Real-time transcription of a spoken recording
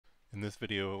In this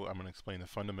video, I'm going to explain the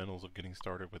fundamentals of getting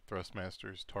started with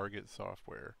Thrustmaster's Target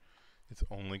software. It's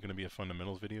only going to be a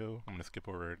fundamentals video. I'm going to skip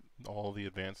over all the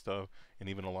advanced stuff and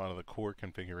even a lot of the core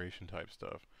configuration type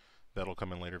stuff. That'll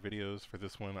come in later videos. For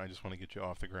this one, I just want to get you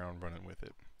off the ground running with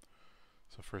it.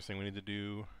 So first thing we need to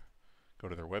do, go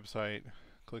to their website,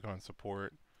 click on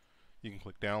support. You can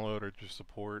click download or just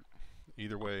support.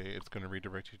 Either way, it's going to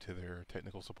redirect you to their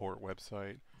technical support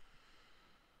website.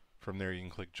 From there you can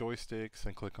click joysticks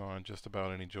and click on just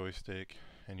about any joystick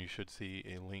and you should see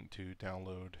a link to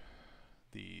download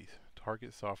the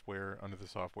Target software under the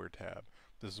software tab.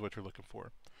 This is what you're looking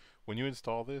for. When you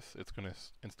install this, it's going to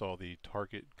install the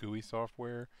Target GUI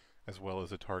software as well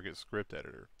as the Target script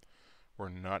editor. We're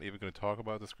not even going to talk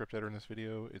about the script editor in this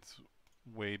video. It's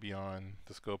way beyond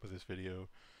the scope of this video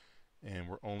and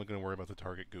we're only going to worry about the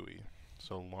Target GUI.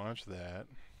 So launch that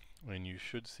and you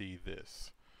should see this.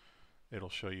 It'll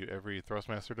show you every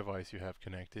Thrustmaster device you have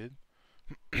connected,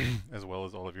 as well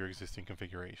as all of your existing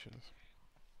configurations.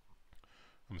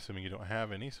 I'm assuming you don't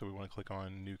have any, so we want to click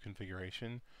on New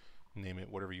Configuration, name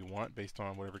it whatever you want based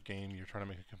on whatever game you're trying to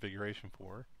make a configuration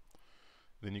for.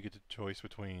 Then you get the choice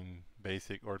between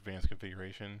Basic or Advanced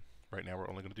Configuration. Right now we're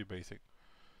only going to do Basic.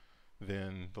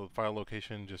 Then the file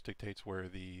location just dictates where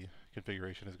the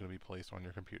configuration is going to be placed on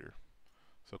your computer.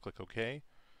 So click OK.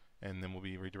 And then we'll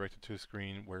be redirected to a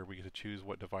screen where we get to choose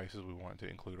what devices we want to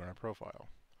include on our profile.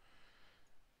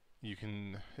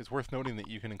 It's worth noting that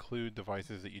you can include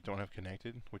devices that you don't have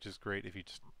connected, which is great if you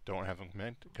just don't have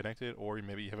them connected, or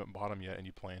maybe you haven't bought them yet and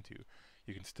you plan to.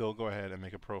 You can still go ahead and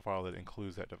make a profile that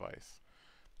includes that device.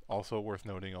 Also worth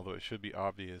noting, although it should be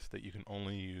obvious, that you can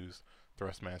only use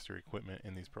Thrustmaster equipment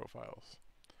in these profiles.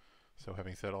 So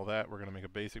having said all that, we're going to make a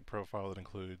basic profile that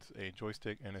includes a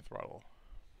joystick and a throttle.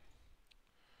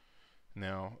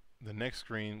 Now, the next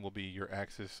screen will be your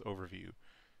axis overview.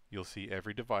 You'll see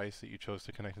every device that you chose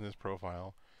to connect in this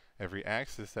profile, every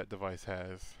axis that device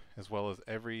has, as well as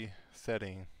every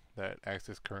setting that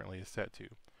axis currently is set to.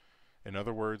 In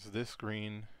other words, this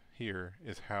screen here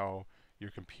is how your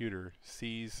computer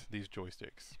sees these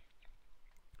joysticks.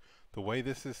 The way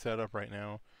this is set up right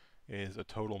now is a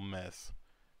total mess,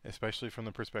 especially from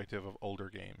the perspective of older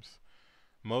games.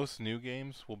 Most new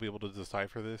games will be able to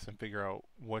decipher this and figure out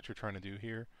what you're trying to do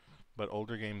here, but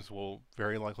older games will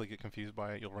very likely get confused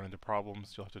by it. You'll run into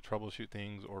problems, you'll have to troubleshoot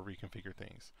things or reconfigure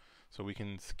things. So we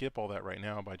can skip all that right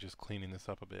now by just cleaning this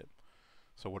up a bit.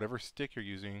 So whatever stick you're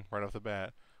using right off the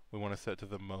bat, we want to set to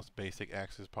the most basic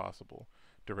axis possible.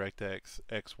 DirectX,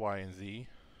 X, Y, and Z.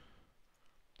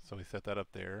 So we set that up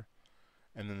there.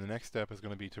 And then the next step is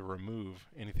going to be to remove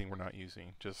anything we're not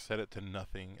using. Just set it to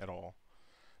nothing at all.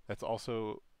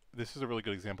 This is a really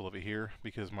good example of it here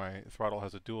because my throttle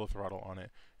has a dual throttle on it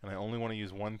and I only want to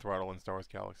use one throttle in Star Wars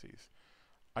Galaxies.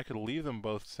 I could leave them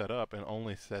both set up and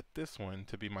only set this one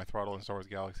to be my throttle in Star Wars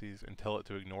Galaxies and tell it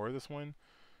to ignore this one,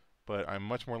 but I'm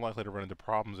much more likely to run into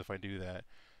problems if I do that,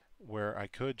 where I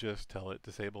could just tell it,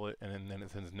 disable it, and then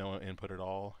it sends no input at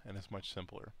all, and it's much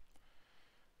simpler.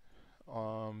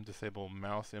 Disable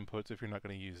mouse inputs if you're not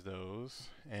going to use those,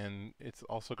 and it's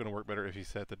also going to work better if you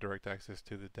set the direct axis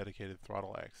to the dedicated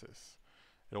throttle axis.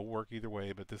 It'll work either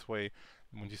way, but this way,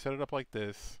 when you set it up like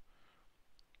this,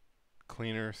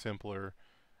 cleaner, simpler,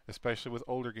 especially with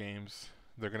older games,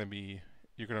 you're going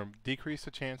to decrease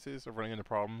the chances of running into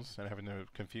problems and having to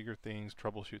configure things,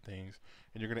 troubleshoot things,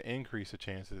 and you're going to increase the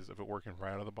chances of it working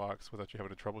right out of the box without you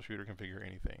having to troubleshoot or configure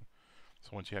anything. So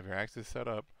once you have your axis set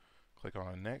up, click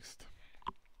on Next.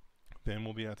 Then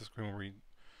we'll be at the screen where we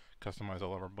customize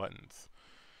all of our buttons.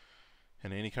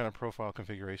 And any kind of profile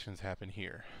configurations happen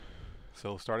here.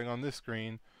 So starting on this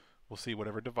screen, we'll see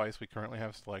whatever device we currently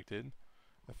have selected,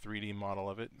 a 3D model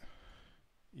of it.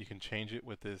 You can change it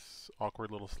with this awkward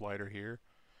little slider here.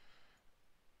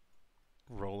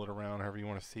 Roll it around however you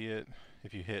want to see it.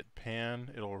 If you hit pan,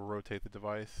 it'll rotate the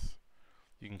device.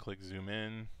 You can click zoom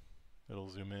in, it'll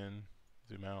zoom in,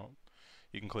 zoom out.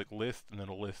 You can click list and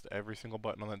it'll list every single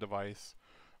button on that device,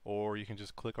 or you can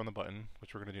just click on the button,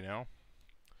 which we're going to do now.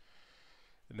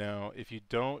 Now, if you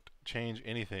don't change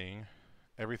anything,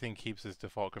 everything keeps its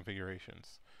default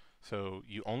configurations. So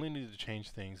you only need to change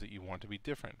things that you want to be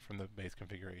different from the base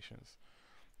configurations.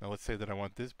 Now let's say that I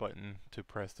want this button to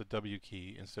press the W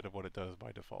key instead of what it does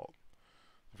by default.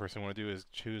 The first thing I want to do is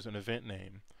choose an event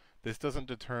name. This doesn't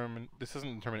determine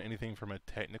anything from a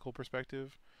technical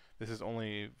perspective. This is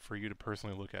only for you to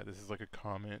personally look at. This is like a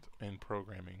comment in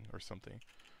programming or something.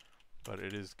 But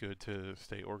it is good to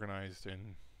stay organized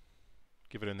and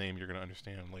give it a name you're going to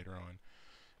understand later on.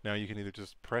 Now you can either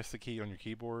just press the key on your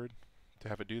keyboard to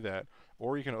have it do that,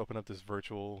 or you can open up this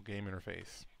virtual game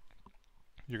interface.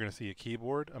 You're going to see a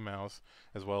keyboard, a mouse,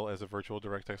 as well as a virtual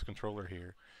DirectX controller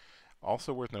here.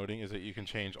 Also worth noting is that you can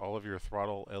change all of your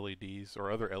throttle LEDs or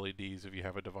other LEDs if you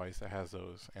have a device that has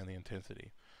those, and the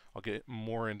intensity. I'll get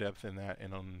more in depth in that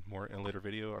in a later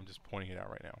video. I'm just pointing it out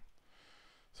right now.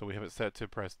 So we have it set to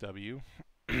press W,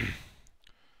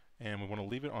 and we want to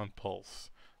leave it on pulse.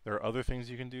 There are other things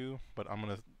you can do, but I'm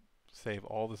going to save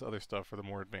all this other stuff for the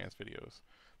more advanced videos.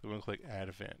 We're going to click Add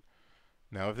Event.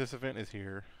 Now if this event is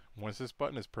here, once this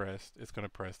button is pressed, it's going to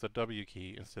press the W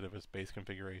key instead of its base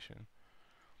configuration.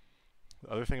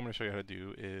 The other thing I'm going to show you how to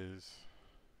do is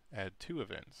add 2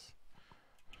 events.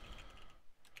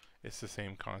 It's the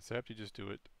same concept, you just do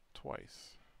it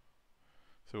twice.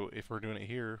 So if we're doing it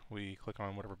here, we click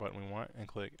on whatever button we want and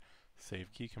click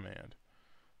Save Key Command.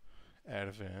 Add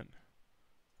event.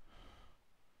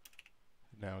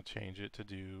 Now change it to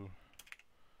do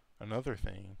another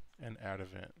thing and add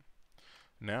event.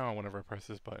 Now whenever I press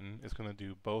this button, it's going to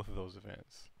do both of those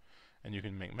events. And you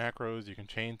can make macros, you can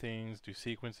chain things, do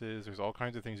sequences, there's all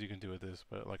kinds of things you can do with this,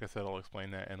 but like I said, I'll explain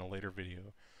that in a later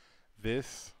video.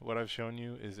 This, what I've shown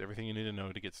you, is everything you need to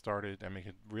know to get started and make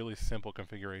a really simple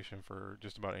configuration for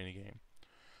just about any game.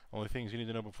 Only things you need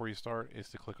to know before you start is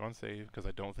to click on save, because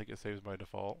I don't think it saves by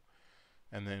default,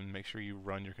 and then make sure you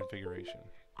run your configuration.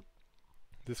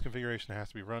 This configuration has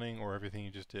to be running or everything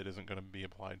you just did isn't going to be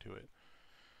applied to it.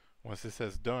 Once this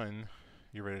says done,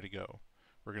 you're ready to go.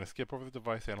 We're going to skip over the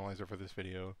device analyzer for this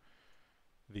video.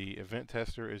 The event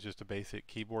tester is just a basic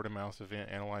keyboard and mouse event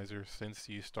analyzer since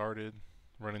you started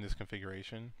running this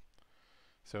configuration.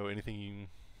 So anything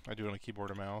I do on a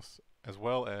keyboard or mouse, as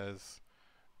well as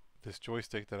this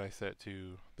joystick that I set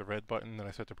to, the red button that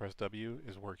I set to press W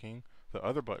is working. The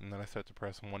other button that I set to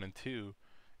press 1 and 2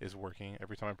 is working.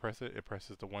 Every time I press it, it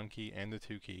presses the 1 key and the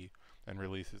 2 key and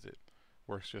releases it.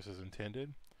 Works just as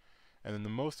intended. And then the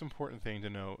most important thing to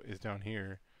know is down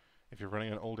here, if you're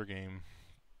running an older game,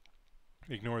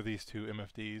 ignore these 2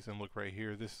 MFDs and look right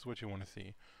here. This is what you want to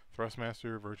see.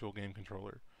 Thrustmaster Virtual Game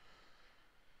Controller.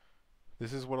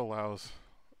 This is what allows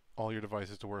all your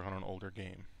devices to work on an older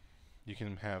game. You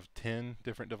can have 10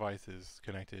 different devices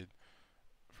connected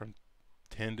from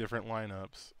 10 different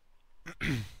lineups.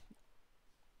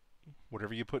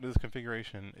 Whatever you put into this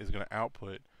configuration is going to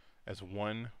output as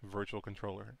one virtual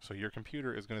controller. So your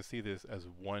computer is going to see this as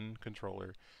one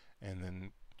controller, and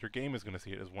then your game is going to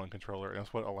see it as one controller, and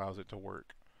that's what allows it to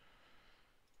work.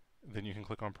 Then you can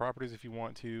click on properties if you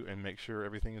want to and make sure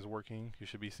everything is working. You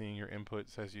should be seeing your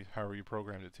inputs as however you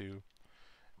programmed it to.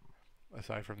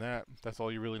 Aside from that, that's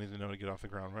all you really need to know to get off the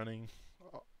ground running.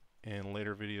 In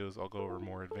later videos I'll go over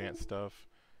more advanced stuff,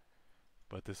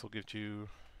 but this will get you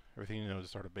everything you know to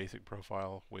start a basic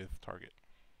profile with Target.